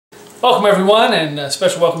Welcome everyone, and a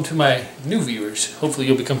special welcome to my new viewers. Hopefully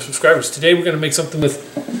you'll become subscribers. Today we're going to make something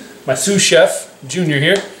with my sous chef, Junior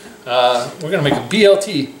here. We're going to make a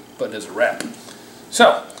BLT, but as a wrap.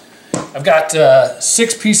 So, I've got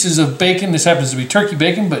 6 pieces of bacon. This happens to be turkey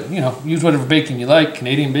bacon, but you know, use whatever bacon you like.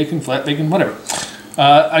 Canadian bacon, flat bacon, whatever.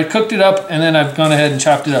 I cooked it up and then I've gone ahead and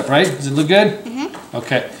chopped it up, right? Does it look good? Mm-hmm.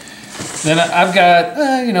 Okay. Then I've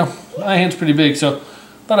got, you know, my hand's pretty big, so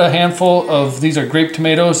about a handful of these are grape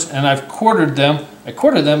tomatoes, and I've quartered them. I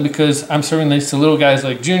quartered them because I'm serving these to little guys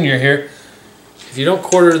like Junior here. If you don't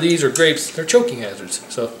quarter these or grapes, they're choking hazards.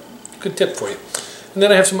 So, good tip for you. And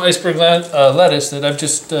then I have some iceberg lettuce that I've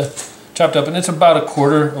just chopped up, and it's about a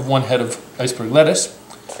quarter of 1 head of iceberg lettuce.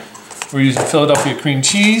 We're using Philadelphia cream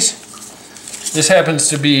cheese. This happens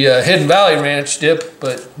to be a Hidden Valley Ranch dip,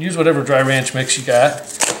 but use whatever dry ranch mix you got.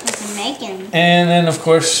 With some bacon. And then, of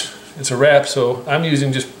course, it's a wrap, so I'm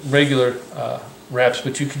using just regular wraps,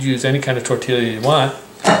 but you could use any kind of tortilla you want.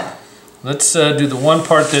 Let's do the one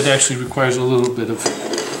part that actually requires a little bit of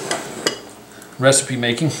recipe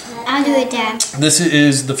making. I'll do it, Dad. This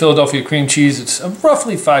is the Philadelphia cream cheese. It's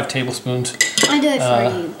roughly 5 tablespoons. I'll do it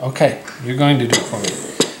for you. Okay, you're going to do it for me.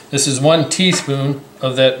 This is 1 teaspoon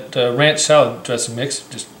of that ranch salad dressing mix.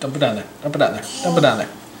 Just dump it on there, dump it on there, dump it on there.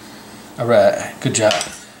 All right, good job.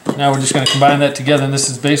 Now we're just going to combine that together, and this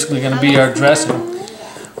is basically going to be our dressing.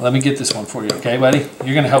 Let me get this one for you, okay, buddy?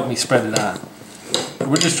 You're going to help me spread it on.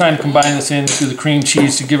 We're just trying to combine this into the cream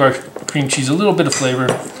cheese to give our cream cheese a little bit of flavor.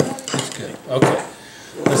 That's good. Okay,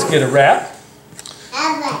 let's get a wrap.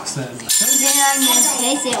 And then I'm going to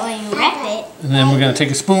taste it when you wrap it. And then we're going to take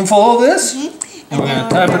a spoonful of this, and we're going to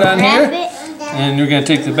type it on here. And we're going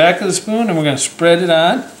to take the back of the spoon, and we're going to spread it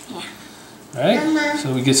on. Yeah. All right,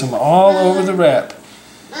 so we get some all over the wrap.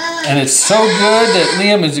 And it's so good that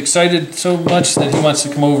Liam is excited so much that he wants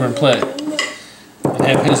to come over and play and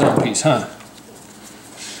have his own piece, huh?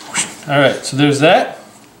 Alright, so there's that.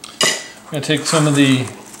 I'm going to take some of the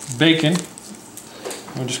bacon.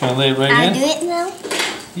 We're just going to lay it right in. I'll do it now.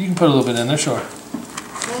 You can put a little bit in there, sure.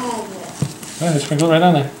 Alright, sprinkle it right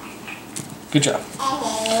on there. Good job.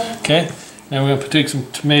 Okay, now we're going to take some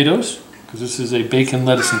tomatoes, because this is a bacon,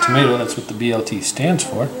 lettuce, and tomato. That's what the BLT stands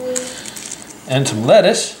for. And some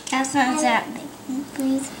lettuce. That's not that bacon,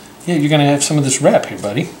 please. Yeah, you're going to have some of this wrap here,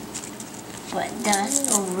 buddy. But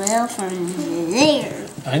that's a little from there.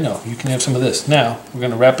 I know. You can have some of this. Now, we're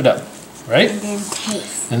going to wrap it up, right? And then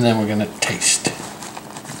taste. And then we're going to taste.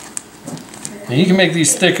 Now, you can make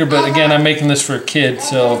these thicker, but again, I'm making this for a kid,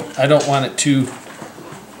 so I don't want it too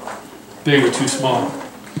big or too small.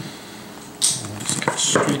 Just go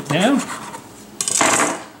straight down.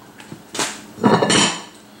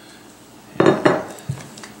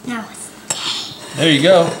 There you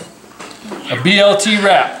go. A BLT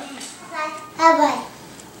wrap. How about?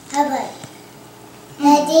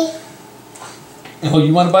 Ready? Oh,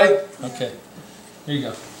 you want a bite? Okay. Here you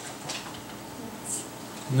go.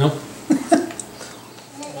 No?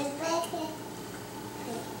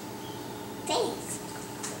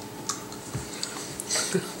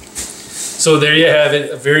 So there you have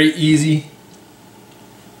it. A very easy,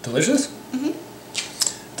 delicious? Mm-hmm.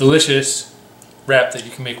 Delicious wrap that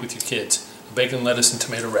you can make with your kids. Bacon, lettuce, and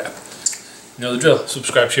tomato wrap. You know the drill.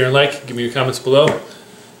 Subscribe, share, and like. Give me your comments below.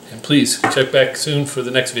 And please, check back soon for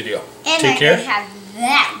the next video. And take care. I can have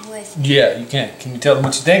that with me. Yeah, you can. Can you tell them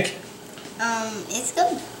what you think? It's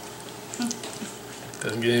good.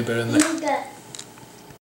 Doesn't get any better than that.